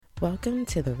Welcome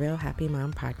to the Real Happy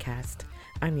Mom podcast.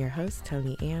 I'm your host,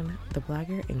 Tony Ann, the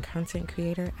blogger and content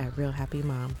creator at Real Happy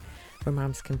Mom, where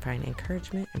moms can find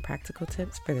encouragement and practical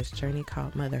tips for this journey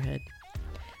called motherhood.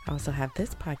 I also have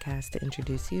this podcast to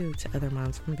introduce you to other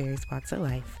moms from various walks of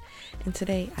life. And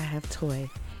today I have Toy,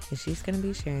 and she's going to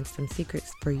be sharing some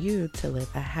secrets for you to live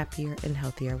a happier and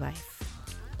healthier life.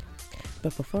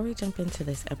 But before we jump into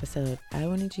this episode, I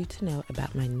wanted you to know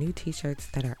about my new t-shirts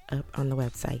that are up on the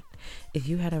website. If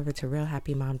you head over to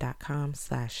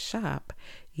realhappymom.com/shop,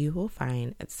 you will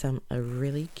find some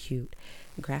really cute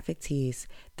graphic tees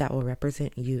that will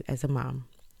represent you as a mom.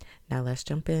 Now let's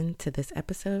jump into this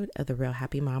episode of the Real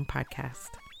Happy Mom podcast.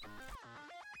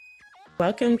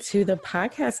 Welcome to the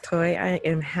podcast, Toy. I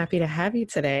am happy to have you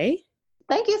today.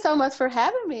 Thank you so much for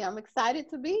having me. I'm excited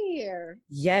to be here.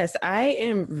 Yes, I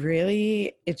am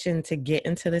really itching to get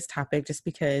into this topic just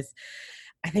because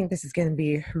I think this is going to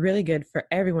be really good for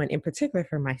everyone, in particular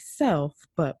for myself.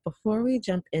 But before we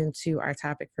jump into our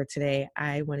topic for today,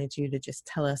 I wanted you to just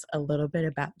tell us a little bit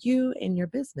about you and your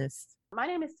business. My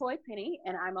name is Toy Penny,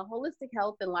 and I'm a holistic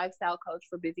health and lifestyle coach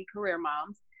for busy career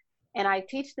moms. And I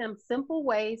teach them simple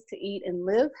ways to eat and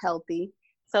live healthy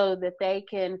so that they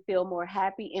can feel more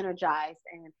happy, energized,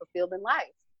 and fulfilled in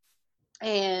life.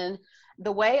 And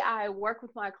the way I work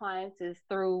with my clients is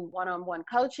through one-on-one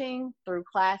coaching, through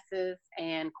classes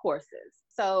and courses.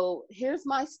 So here's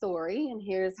my story, and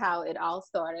here's how it all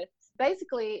started.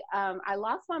 Basically, I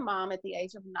lost my mom at the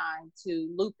age of 9 to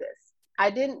lupus.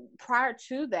 Prior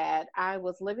to that, I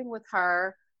was living with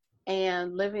her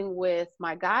and living with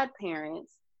my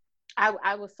godparents.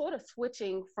 I was sort of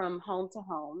switching from home to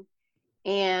home.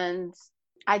 And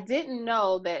I didn't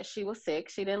know that she was sick.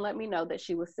 She didn't let me know that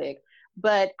she was sick,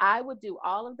 but I would do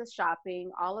all of the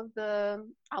shopping, all of the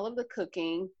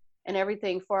cooking and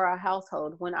everything for our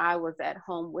household when I was at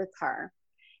home with her.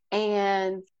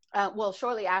 And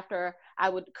shortly after I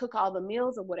would cook all the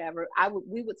meals or whatever,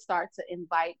 we would start to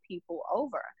invite people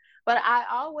over. But I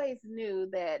always knew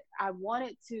that I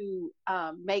wanted to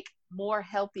make more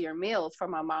healthier meals for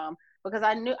my mom, because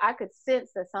I knew I could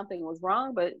sense that something was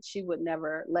wrong, but she would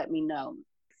never let me know.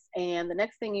 And the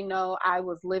next thing you know, I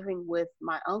was living with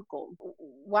my uncle.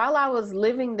 While I was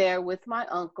living there with my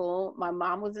uncle, my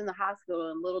mom was in the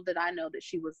hospital, and little did I know that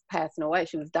she was passing away.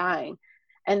 She was dying.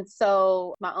 And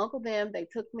so my uncle, they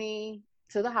took me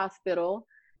to the hospital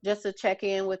just to check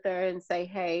in with her and say,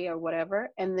 hey, or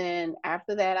whatever. And then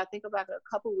after that, I think about a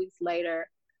couple weeks later,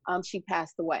 she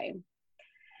passed away.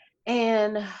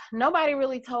 And nobody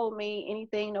really told me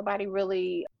anything. Nobody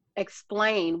really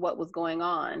explained what was going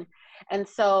on. And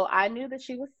so I knew that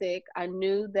she was sick. I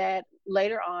knew that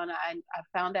later on, I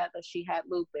found out that she had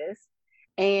lupus.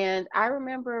 And I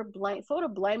remember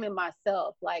blaming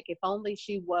myself, like if only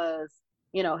she was,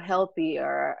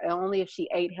 healthier, only if she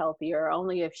ate healthier,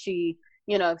 only if she,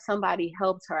 if somebody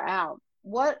helped her out.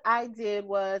 What I did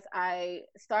was I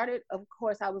started, of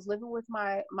course, I was living with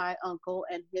my uncle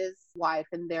and his wife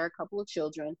and their couple of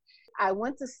children. I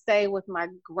went to stay with my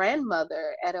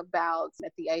grandmother at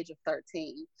the age of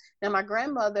 13. Now, my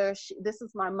grandmother, this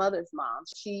is my mother's mom.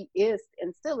 She is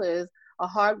and still is a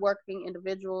hardworking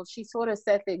individual. She sort of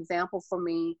set the example for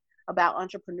me about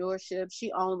entrepreneurship.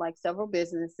 She owned like several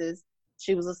businesses.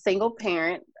 She was a single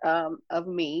parent of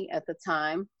me at the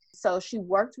time. So she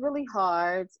worked really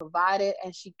hard, provided,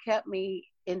 and she kept me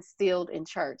instilled in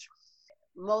church.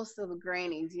 Most of the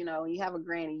grannies, when you have a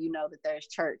granny, you know that there's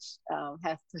church,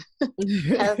 has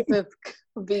to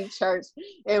be church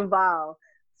involved.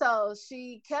 So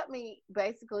she kept me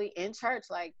basically in church,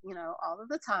 like, all of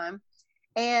the time.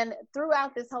 And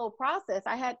throughout this whole process,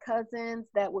 I had cousins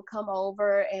that would come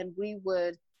over and we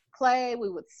would play, we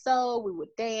would sew, we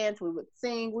would dance, we would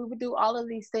sing, we would do all of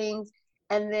these things.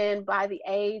 And then by the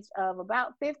age of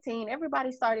about 15,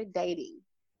 everybody started dating.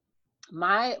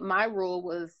 My rule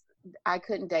was I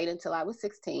couldn't date until I was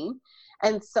 16.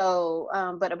 And so,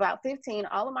 but about 15,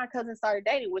 all of my cousins started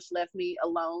dating, which left me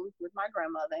alone with my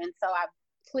grandmother. And so I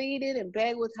pleaded and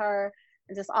begged with her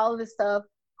and just all of this stuff.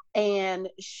 And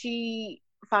she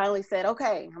finally said,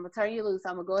 okay, I'm going to turn you loose.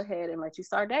 I'm going to go ahead and let you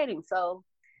start dating. So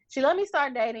she let me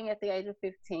start dating at the age of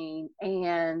 15.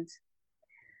 And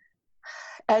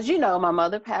as you know, my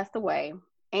mother passed away,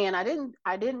 and I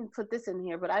didn't put this in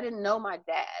here, but I didn't know my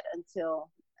dad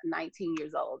until 19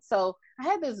 years old. So I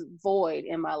had this void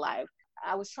in my life.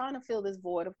 I was trying to fill this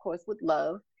void, of course, with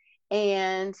love,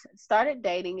 and started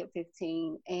dating at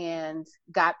 15 and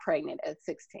got pregnant at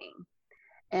 16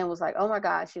 and was like, oh my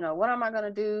gosh, what am I going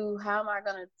to do? How am I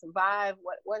going to survive?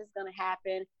 What is going to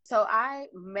happen? So I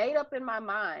made up in my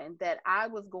mind that I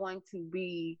was going to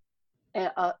be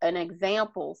an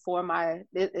example for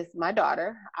it's my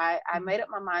daughter. I made up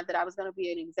my mind that I was going to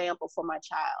be an example for my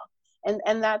child.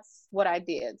 And that's what I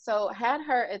did. So I had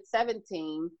her at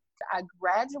 17. I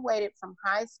graduated from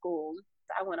high school.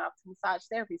 I went off to massage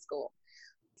therapy school.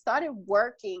 Started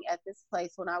working at this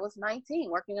place when I was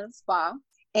 19, working in a spa.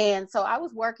 And so I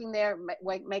was working there,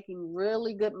 making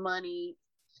really good money.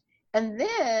 And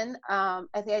then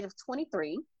at the age of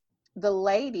 23, the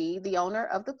lady, the owner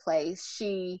of the place,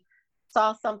 she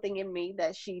saw something in me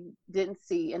that she didn't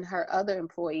see in her other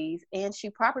employees. And she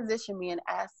propositioned me and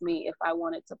asked me if I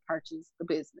wanted to purchase the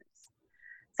business.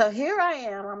 So here I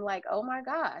am. I'm like, oh my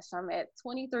gosh, I'm at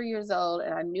 23 years old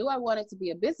and I knew I wanted to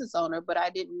be a business owner, but I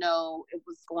didn't know it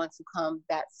was going to come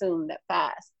that soon, that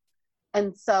fast.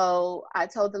 And so I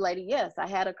told the lady, yes, I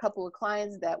had a couple of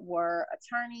clients that were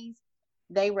attorneys.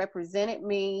 They represented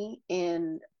me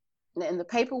in the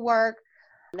paperwork.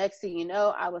 Next thing you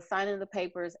know, I was signing the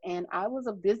papers and I was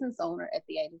a business owner at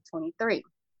the age of 23.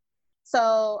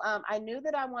 So I knew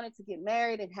that I wanted to get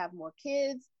married and have more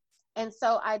kids. And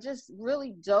so I just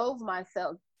really dove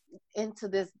myself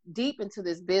deep into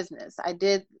this business. I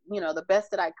did, the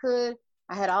best that I could.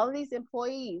 I had all of these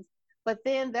employees, but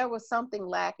then there was something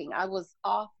lacking. I was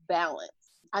off balance.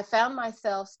 I found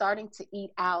myself starting to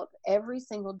eat out every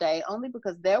single day only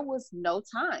because there was no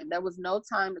time. There was no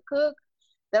time to cook.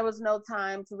 There was no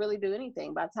time to really do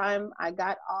anything. By the time I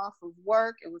got off of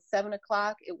work, it was 7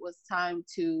 o'clock. It was time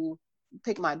to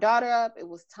pick my daughter up. It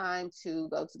was time to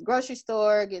go to the grocery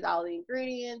store, get all the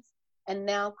ingredients, and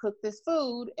now cook this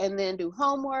food and then do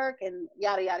homework and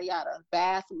yada, yada, yada,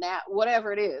 bath, nap,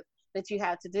 whatever it is that you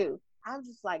had to do. I'm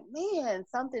just like, man,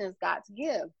 something has got to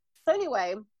give. So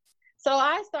anyway, so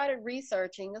I started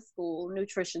researching a school,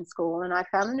 nutrition school, and I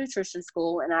found the nutrition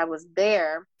school and I was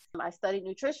there. I studied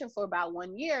nutrition for about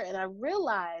 1 year and I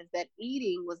realized that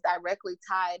eating was directly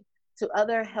tied to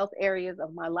other health areas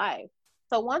of my life.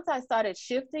 So once I started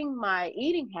shifting my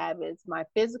eating habits, my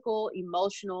physical,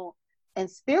 emotional, and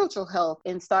spiritual health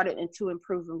and started to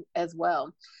improve as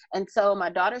well. And so my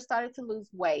daughter started to lose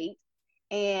weight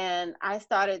and I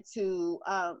started to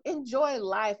enjoy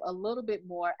life a little bit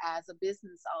more as a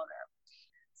business owner.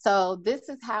 So this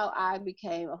is how I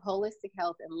became a holistic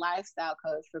health and lifestyle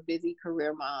coach for busy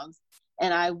career moms.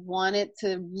 And I wanted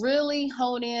to really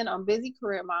hone in on busy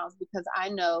career moms because I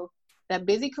know that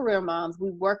busy career moms, we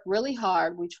work really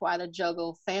hard. We try to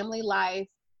juggle family life.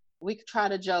 We try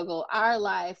to juggle our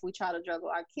life. We try to juggle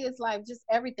our kids' life, just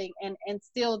everything, and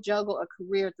still juggle a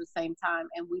career at the same time,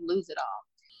 and we lose it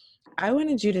all. I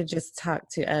wanted you to just talk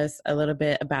to us a little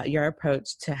bit about your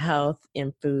approach to health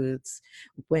and foods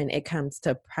when it comes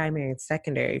to primary and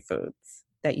secondary foods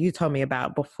that you told me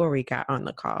about before we got on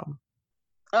the call.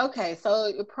 Okay,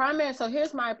 so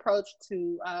here's my approach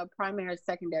to primary and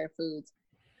secondary foods.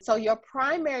 So your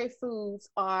primary foods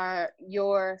are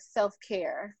your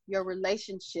self-care, your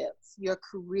relationships, your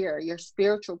career, your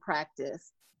spiritual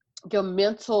practice, your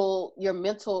mental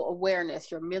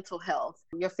awareness, your mental health,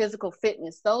 your physical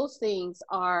fitness. Those things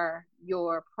are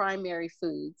your primary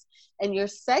foods. And your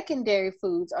secondary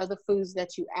foods are the foods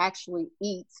that you actually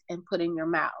eat and put in your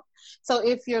mouth. So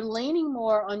if you're leaning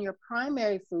more on your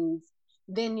primary foods,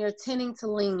 then you're tending to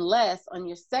lean less on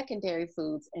your secondary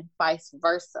foods and vice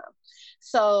versa.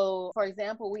 So, for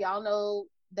example, we all know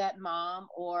that mom,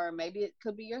 or maybe it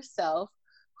could be yourself,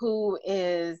 who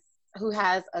has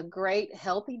a great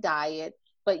healthy diet,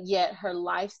 but yet her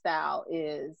lifestyle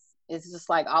is just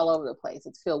like all over the place.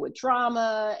 It's filled with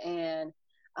drama and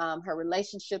her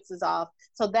relationships is off.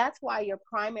 So that's why your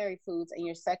primary foods and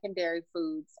your secondary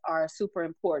foods are super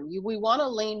important. We want to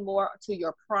lean more to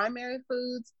your primary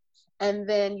foods, and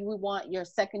then we want your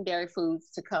secondary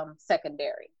foods to come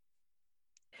secondary.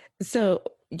 So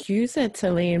you said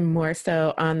to lean more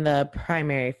so on the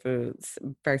primary foods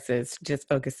versus just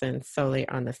focusing solely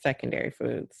on the secondary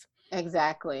foods.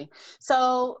 Exactly.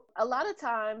 So a lot of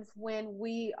times when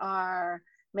we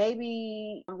might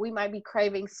be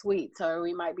craving sweets, or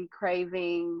we might be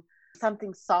craving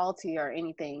something salty or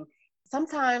anything.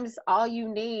 Sometimes all you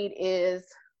need is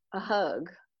a hug.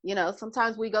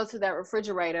 Sometimes we go to that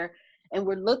refrigerator and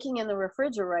we're looking in the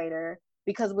refrigerator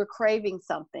because we're craving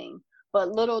something.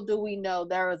 But little do we know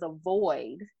there is a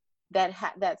void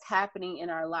that's happening in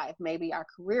our life. Maybe our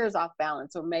career is off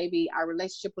balance, or maybe our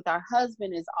relationship with our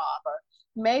husband is off, or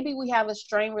maybe we have a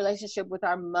strained relationship with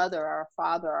our mother or our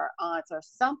father or aunts, or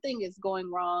something is going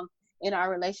wrong in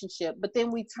our relationship. But then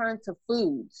we turn to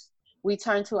foods. We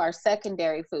turn to our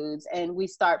secondary foods and we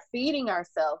start feeding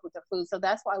ourselves with the food. So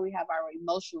that's why we have our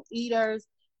emotional eaters,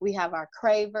 we have our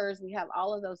cravers, we have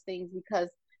all of those things because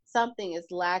something is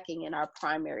lacking in our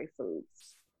primary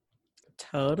foods.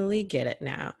 totally get it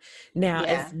now. Now,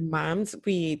 Yeah. as moms,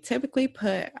 we typically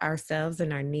put ourselves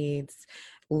and our needs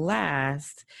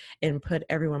last and put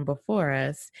everyone before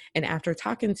us. And after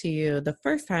talking to you, the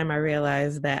first time I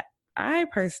realized that I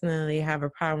personally have a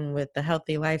problem with the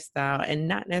healthy lifestyle and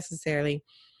not necessarily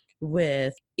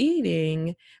with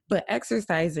eating, but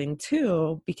exercising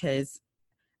too, because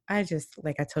I just,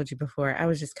 like I told you before, I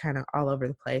was just kind of all over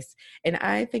the place. And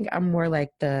I think I'm more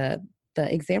like the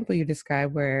example you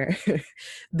described where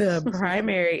the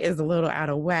primary is a little out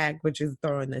of whack, which is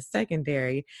throwing the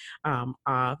secondary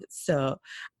off. So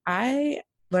I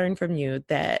learned from you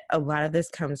that a lot of this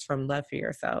comes from love for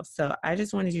yourself. So I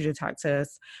just wanted you to talk to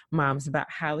us moms about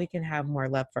how we can have more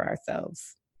love for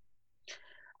ourselves.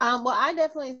 Well, I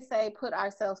definitely say put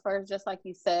ourselves first, just like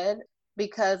you said,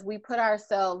 because we put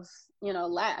ourselves,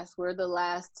 last. We're the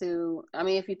last to, I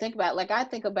mean, if you think about, like, I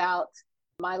think about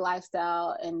my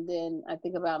lifestyle and then I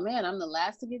think about, man, I'm the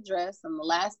last to get dressed. I'm the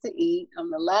last to eat. I'm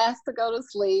the last to go to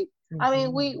sleep. I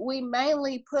mean, we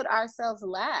mainly put ourselves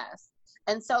last.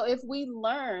 And so if we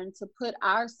learn to put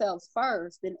ourselves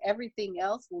first, then everything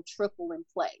else will trickle in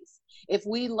place. If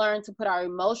we learn to put our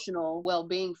emotional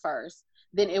well-being first,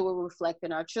 then it will reflect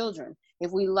in our children.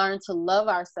 If we learn to love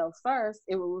ourselves first,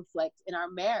 it will reflect in our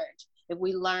marriage. If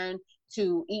we learn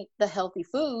to eat the healthy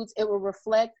foods, it will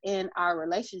reflect in our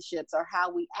relationships or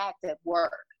how we act at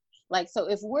work. Like, so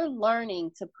if we're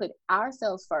learning to put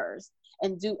ourselves first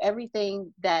and do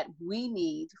everything that we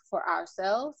need for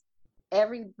ourselves,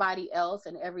 everybody else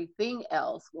and everything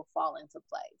else will fall into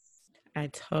place. I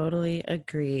totally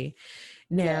agree.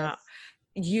 Now,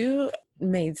 Yes. you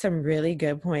made some really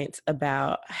good points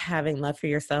about having love for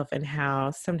yourself and how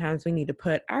sometimes we need to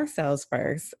put ourselves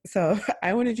first. So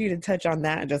I wanted you to touch on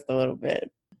that just a little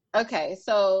bit. Okay,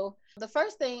 so the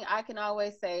first thing I can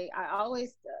always say, I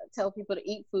always tell people to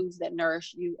eat foods that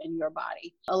nourish you and your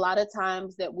body. A lot of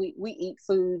times that we eat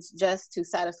foods just to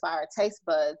satisfy our taste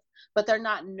buds, but they're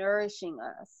not nourishing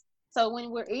us. So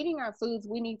when we're eating our foods,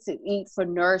 we need to eat for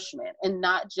nourishment and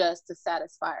not just to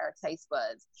satisfy our taste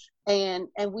buds. And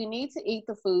we need to eat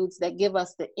the foods that give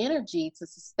us the energy to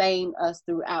sustain us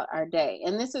throughout our day.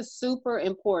 And this is super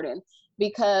important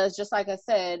because just like I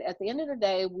said, at the end of the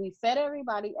day, we fed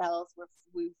everybody else.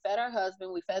 We fed our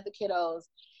husband, we fed the kiddos,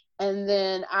 and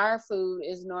then our food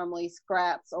is normally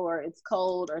scraps or it's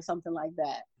cold or something like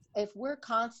that. If we're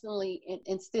constantly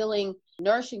instilling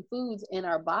nourishing foods in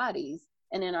our bodies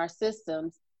and in our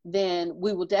systems, then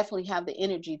we will definitely have the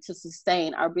energy to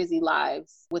sustain our busy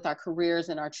lives with our careers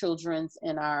and our children's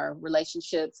and our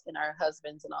relationships and our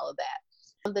husbands and all of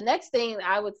that. The next thing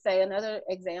I would say, another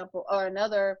example or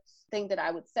another thing that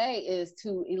I would say is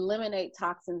to eliminate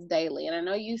toxins daily. And I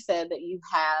know you said that you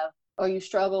have or you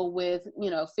struggle with,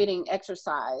 fitting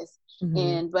exercise.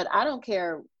 Mm-hmm. But I don't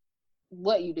care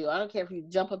what you do. I don't care if you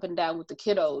jump up and down with the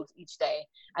kiddos each day.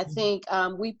 I think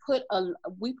we put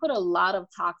a lot of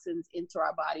toxins into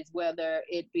our bodies, whether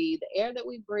it be the air that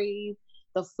we breathe,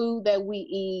 the food that we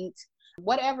eat,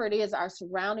 whatever it is, our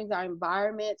surroundings, our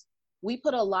environment. We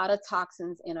put a lot of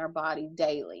toxins in our body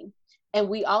daily. And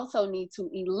we also need to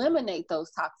eliminate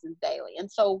those toxins daily.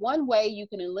 And so one way you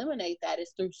can eliminate that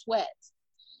is through sweat.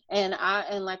 And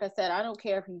like I said, I don't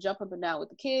care if you jump up and down with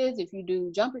the kids, if you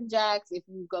do jumping jacks, if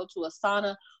you go to a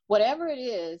sauna, whatever it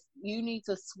is, you need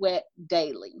to sweat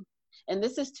daily. And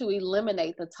this is to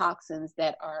eliminate the toxins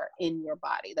that are in your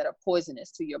body, that are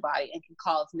poisonous to your body and can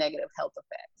cause negative health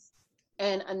effects.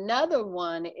 And another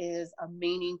one is a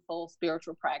meaningful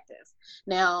spiritual practice.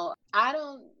 Now, I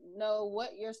don't know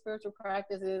what your spiritual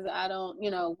practice is. I don't,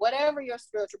 whatever your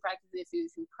spiritual practice is,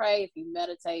 if you pray, if you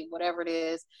meditate, whatever it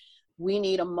is, we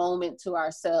need a moment to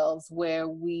ourselves where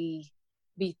we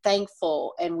be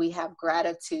thankful and we have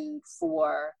gratitude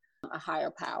for a higher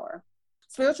power.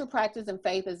 Spiritual practice and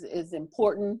faith is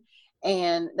important.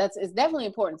 And it's definitely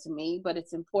important to me, but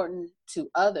it's important to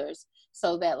others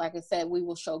so that, like I said, we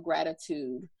will show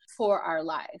gratitude for our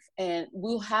life. And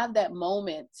we'll have that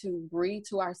moment to breathe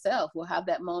to ourselves. We'll have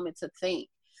that moment to think.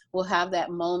 We'll have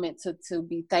that moment to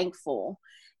be thankful.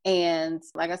 And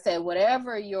like I said,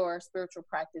 whatever your spiritual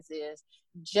practice is,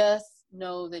 just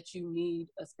know that you need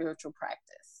a spiritual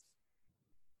practice.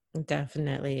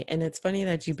 Definitely. And it's funny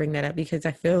that you bring that up because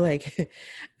I feel like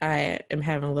I am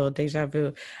having a little deja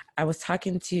vu. I was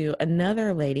talking to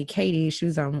another lady, Katie. She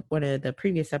was on one of the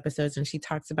previous episodes, and she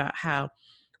talks about how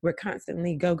we're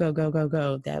constantly go, go, go, go,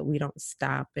 go, that we don't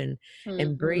stop and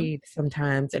breathe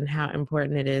sometimes, and how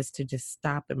important it is to just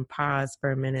stop and pause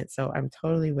for a minute. So I'm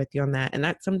totally with you on that. And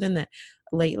that's something that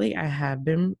lately I have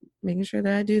been making sure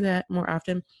that I do that more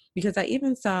often, because I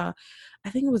even saw, I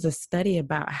think it was a study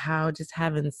about how just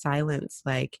having silence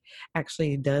like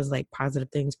actually does like positive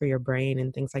things for your brain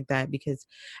and things like that. Because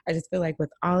I just feel like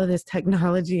with all of this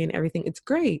technology and everything, it's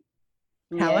great.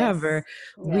 Yes. However,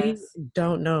 we Yes.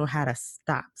 don't know how to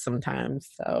stop sometimes.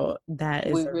 So that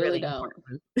is We a really really don't. important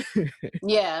one.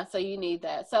 Yeah, so you need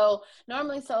that. So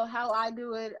normally, so how I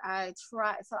do it, I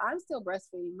try. So I'm still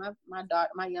breastfeeding. My daughter,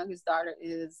 my youngest daughter,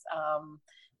 is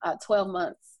 12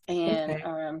 months, Okay.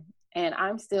 and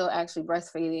I'm still actually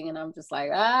breastfeeding, and I'm just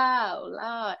like, oh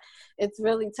Lord, it's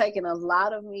really taking a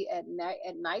lot of me at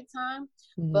nighttime.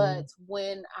 But Mm,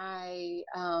 when I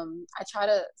try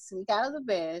to sneak out of the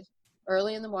bed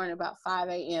early in the morning, about 5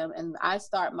 a.m., and I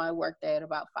start my workday at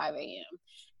about 5 a.m.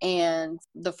 And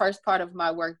the first part of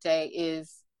my workday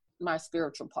is my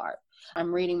spiritual part.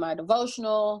 I'm reading my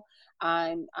devotional.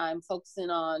 I'm focusing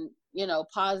on,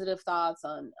 positive thoughts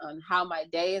on how my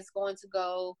day is going to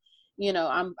go.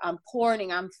 I'm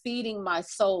feeding my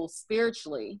soul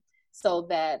spiritually so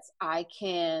that I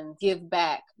can give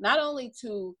back not only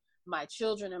to my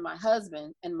children and my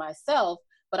husband and myself,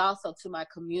 but also to my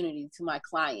community, to my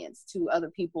clients, to other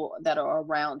people that are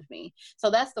around me.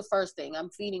 So that's the first thing. I'm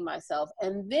feeding myself.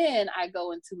 And then I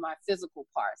go into my physical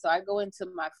part. So I go into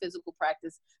my physical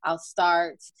practice. I'll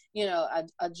start,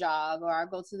 a jog, or I'll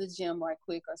go to the gym right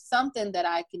quick, or something that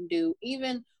I can do.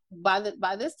 Even by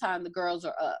this time, the girls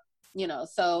are up.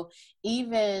 So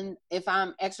even if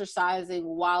I'm exercising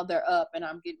while they're up and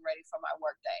I'm getting ready for my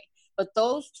work day. But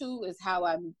those two is how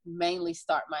I mainly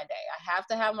start my day. I have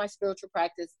to have my spiritual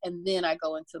practice, and then I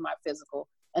go into my physical,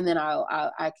 and then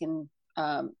I can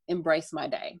embrace my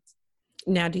day.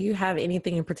 Now, do you have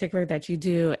anything in particular that you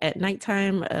do at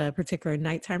nighttime, a particular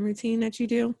nighttime routine that you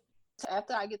do? So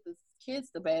after I get the kids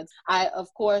to bed, I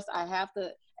have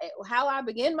to, how I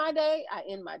begin my day, I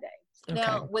end my day. Okay.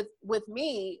 Now with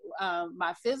me,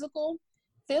 my physical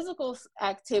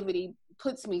activity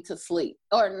puts me to sleep,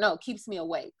 or no, keeps me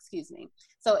awake, excuse me.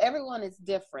 So everyone is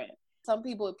different. Some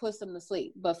people, it puts them to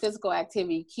sleep, but physical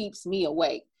activity keeps me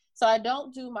awake. So I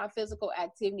don't do my physical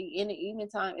activity in the evening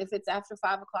time. If it's after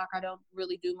 5 o'clock, I don't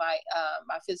really do my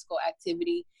physical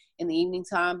activity in the evening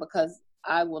time, because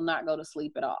I will not go to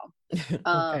sleep at all.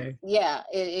 Okay. Yeah,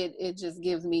 it just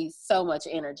gives me so much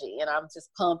energy, and I'm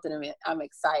just pumped, and I'm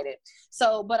excited.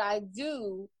 So, but I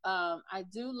do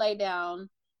lay down.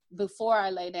 Before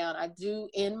I lay down, I do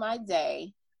end my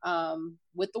day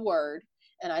with the word,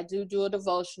 and I do a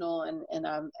devotional, and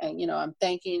I'm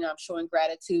thanking, I'm showing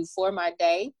gratitude for my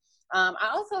day. I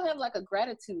also have like a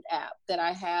gratitude app that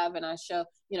I have, and I show,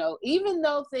 even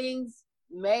though things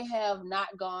may have not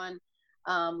gone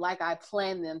like I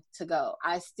planned them to go,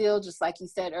 I still, just like you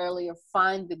said earlier,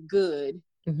 find the good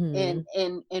in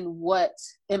Hmm. what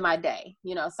in my day.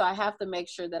 So I have to make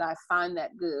sure that I find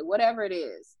that good, whatever it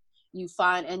is you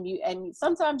find. And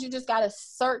sometimes you just got to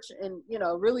search, and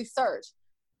really search,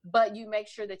 but you make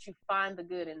sure that you find the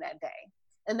good in that day,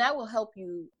 and that will help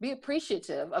you be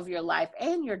appreciative of your life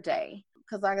and your day.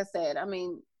 Because like I said, I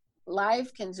mean,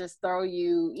 life can just throw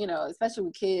you, especially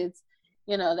with kids,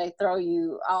 they throw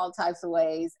you all types of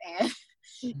ways. And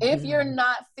if you're Hmm.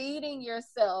 not feeding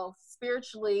yourself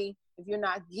spiritually, if you're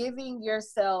not giving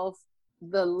yourself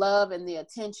the love and the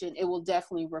attention, it will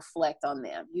definitely reflect on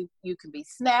them. You can be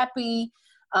snappy,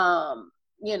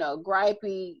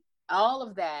 gripey, all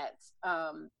of that.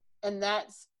 And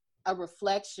that's a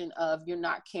reflection of you're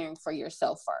not caring for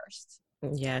yourself first.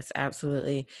 Yes,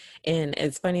 absolutely. And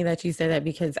it's funny that you said that,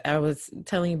 because I was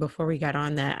telling you before we got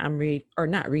on that or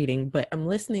not reading, but I'm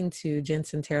listening to Jen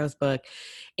Sincero's book,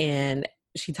 and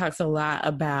she talks a lot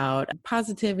about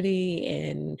positivity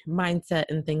and mindset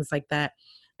and things like that.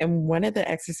 And one of the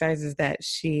exercises that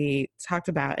she talked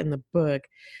about in the book,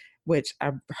 which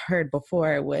I've heard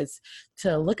before, was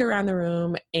to look around the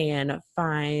room and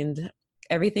find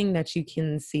everything that you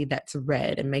can see that's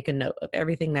red and make a note of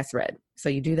everything that's red. So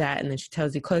you do that, and then she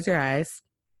tells you, close your eyes.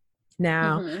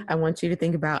 Now, Mm-hmm. I want you to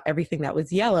think about everything that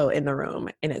was yellow in the room.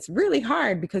 And it's really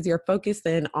hard because you're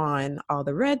focusing on all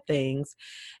the red things.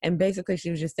 And basically,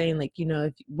 she was just saying, like,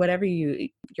 if whatever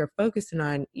you're focusing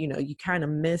on, you kind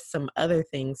of miss some other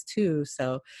things too.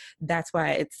 So that's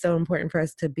why it's so important for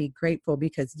us to be grateful,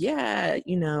 because, yeah,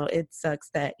 it sucks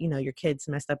that, your kids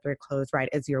messed up their clothes right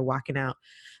as you're walking out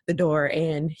the door.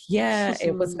 And yeah,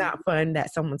 it was not fun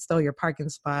that someone stole your parking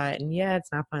spot. And yeah,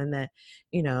 it's not fun that,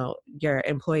 your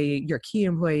employee, your key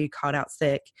employee called out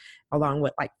sick along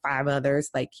with like 5 others,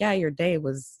 like, yeah, your day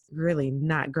was really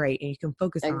not great and you can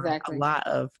focus on a Exactly. lot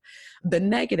of the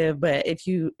negative. But if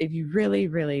you really,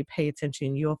 really pay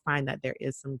attention, you'll find that there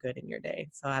is some good in your day.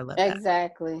 So I love that.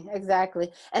 Exactly.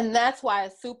 And that's why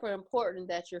it's super important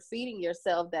that you're feeding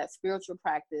yourself that spiritual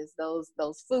practice, those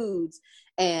foods,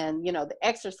 and the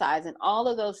exercise and all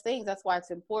of those things. That's why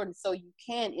it's important, so you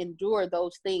can endure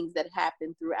those things that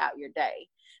happen throughout your day,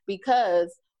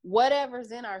 because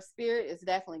whatever's in our spirit is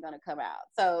definitely going to come out.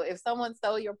 So if someone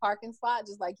stole your parking spot,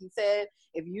 just like you said,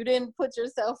 if you didn't put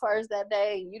yourself first that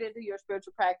day and you didn't do your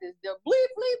spiritual practice, they'll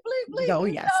bleep, bleep, bleep, bleep. Oh,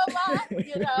 You yes. stole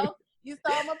you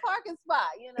stole my parking spot,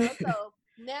 so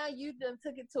now you done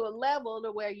took it to a level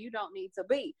to where you don't need to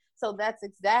be. So that's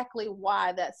exactly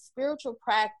why that spiritual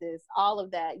practice, all of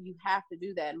that, you have to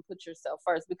do that and put yourself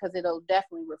first, because it'll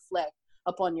definitely reflect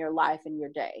upon your life and your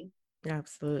day.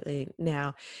 Absolutely.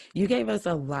 Now, you gave us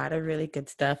a lot of really good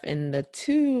stuff, and the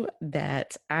 2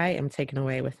 that I am taking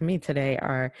away with me today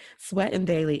are sweating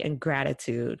daily and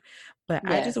gratitude. But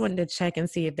I just Yes. wanted to check and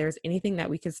see if there's anything that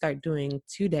we can start doing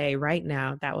today, right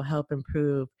now, that will help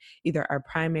improve either our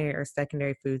primary or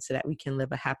secondary food so that we can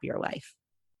live a happier life.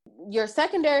 Your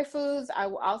secondary foods, I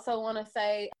also want to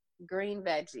say green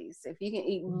veggies. If you can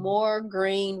eat Mhm. more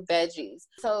green veggies.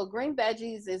 So green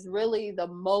veggies is really the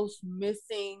most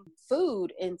missing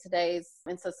food in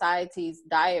society's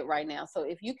diet right now. So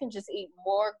if you can just eat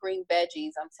more green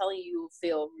veggies, I'm telling you, you'll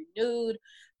feel renewed,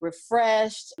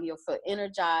 refreshed, you'll feel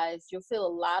energized. You'll feel a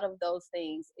lot of those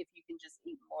things if you can just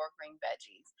eat more green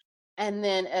veggies. And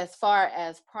then as far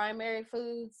as primary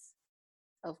foods,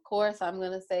 of course, I'm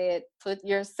going to say it, put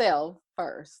yourself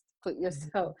first. Put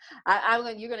yourself.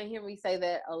 You're going to hear me say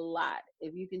that a lot.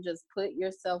 If you can just put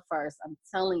yourself first, I'm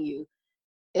telling you,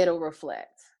 it'll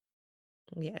reflect.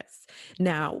 Yes.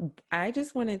 Now, I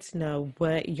just wanted to know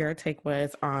what your take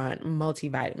was on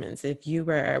multivitamins, if you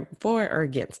were for or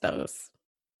against those.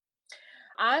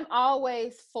 I'm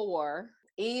always for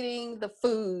eating the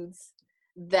foods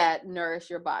that nourish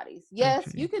your bodies. Yes,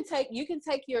 Okay. you can take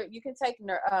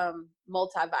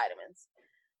multivitamins,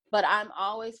 but I'm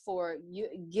always for you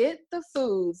get the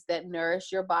foods that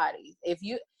nourish your body. If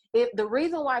the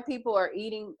reason why people are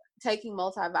taking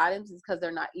multivitamins is because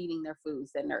they're not eating their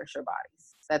foods that nourish your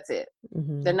bodies. That's it.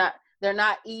 Mm-hmm. They're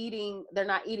not eating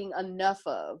enough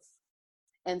of,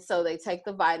 and so they take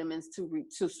the vitamins to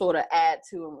sort of add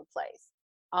to and replace.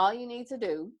 All you need to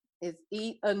do is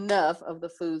eat enough of the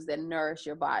foods that nourish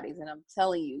your bodies, and I'm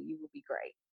telling you, you will be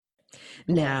great.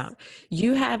 Yes. Now,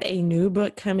 you have a new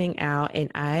book coming out, and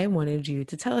I wanted you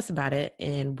to tell us about it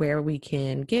and where we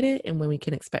can get it and when we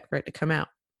can expect for it to come out.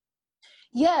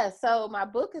 Yeah, so my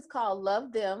book is called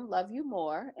Love Them, Love You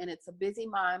More, and it's a busy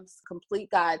mom's complete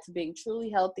guide to being truly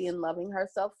healthy and loving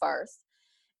herself first.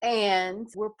 And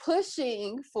we're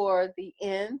pushing for the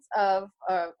end of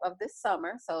this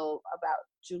summer, so about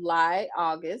July,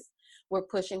 August. We're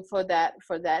pushing for that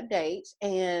date.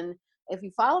 And if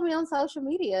you follow me on social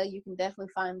media, you can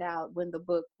definitely find out when the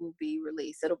book will be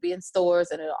released. It'll be in stores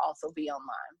and it'll also be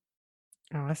online.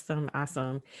 Awesome.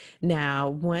 Awesome. Now,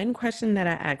 one question that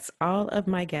I ask all of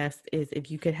my guests is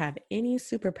if you could have any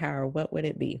superpower, what would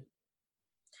it be?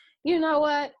 You know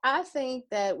what? I think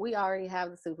that we already have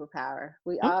the superpower.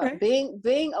 We are Okay.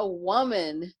 being a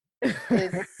woman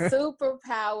is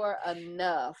superpower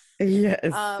enough.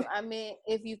 Yes. I mean,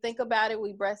 if you think about it,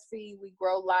 we breastfeed, we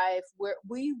grow life,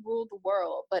 we rule the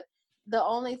world. But the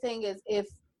only thing is, if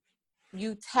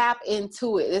you tap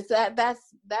into it,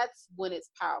 that's when it's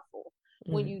powerful.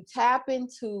 When Mm, you tap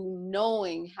into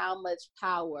knowing how much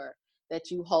power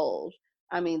that you hold,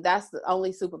 I mean, that's the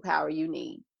only superpower you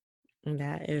need.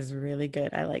 that is really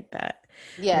good. I like that.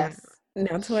 Now, Yes.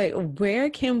 now, Toy, where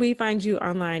can we find you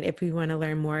online if we want to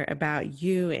learn more about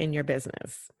you and your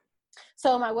business?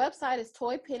 So my website is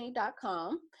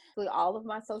toypenny.com. All of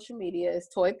my social media is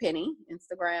Toy Penny,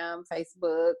 Instagram,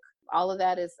 Facebook, all of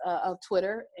that is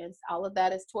Twitter, and all of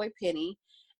that is Toy Penny.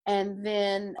 And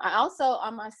then I also,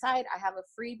 on my site, I have a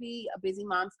freebie, a Busy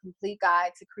Mom's Complete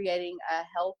Guide to Creating a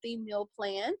Healthy Meal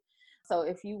Plan. So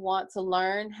if you want to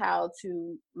learn how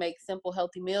to make simple,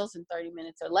 healthy meals in 30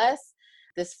 minutes or less,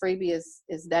 this freebie is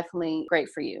definitely great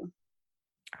for you.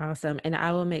 Awesome. And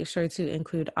I will make sure to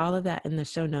include all of that in the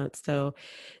show notes. So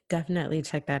definitely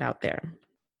check that out there.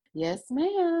 Yes,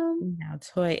 ma'am. Now,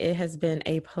 Toy, it has been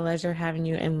a pleasure having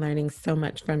you and learning so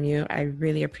much from you. I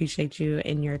really appreciate you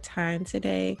and your time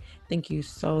today. Thank you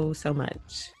so, so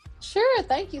much. Sure.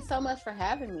 Thank you so much for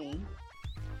having me.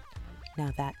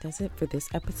 Now that does it for this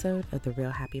episode of the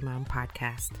Real Happy Mom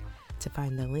podcast. To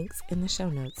find the links in the show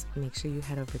notes, make sure you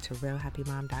head over to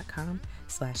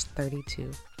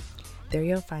realhappymom.com/32. There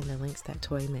you'll find the links that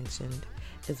Toy mentioned,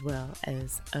 as well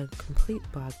as a complete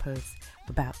blog post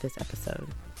about this episode.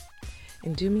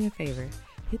 And do me a favor,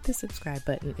 hit the subscribe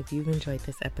button if you've enjoyed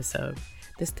this episode.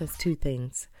 This does two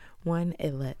things. One,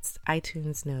 it lets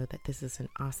iTunes know that this is an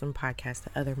awesome podcast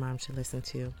that other moms should listen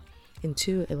to. And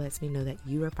two, it lets me know that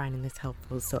you are finding this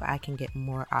helpful so I can get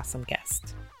more awesome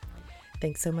guests.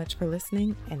 Thanks so much for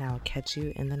listening, and I'll catch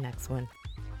you in the next one.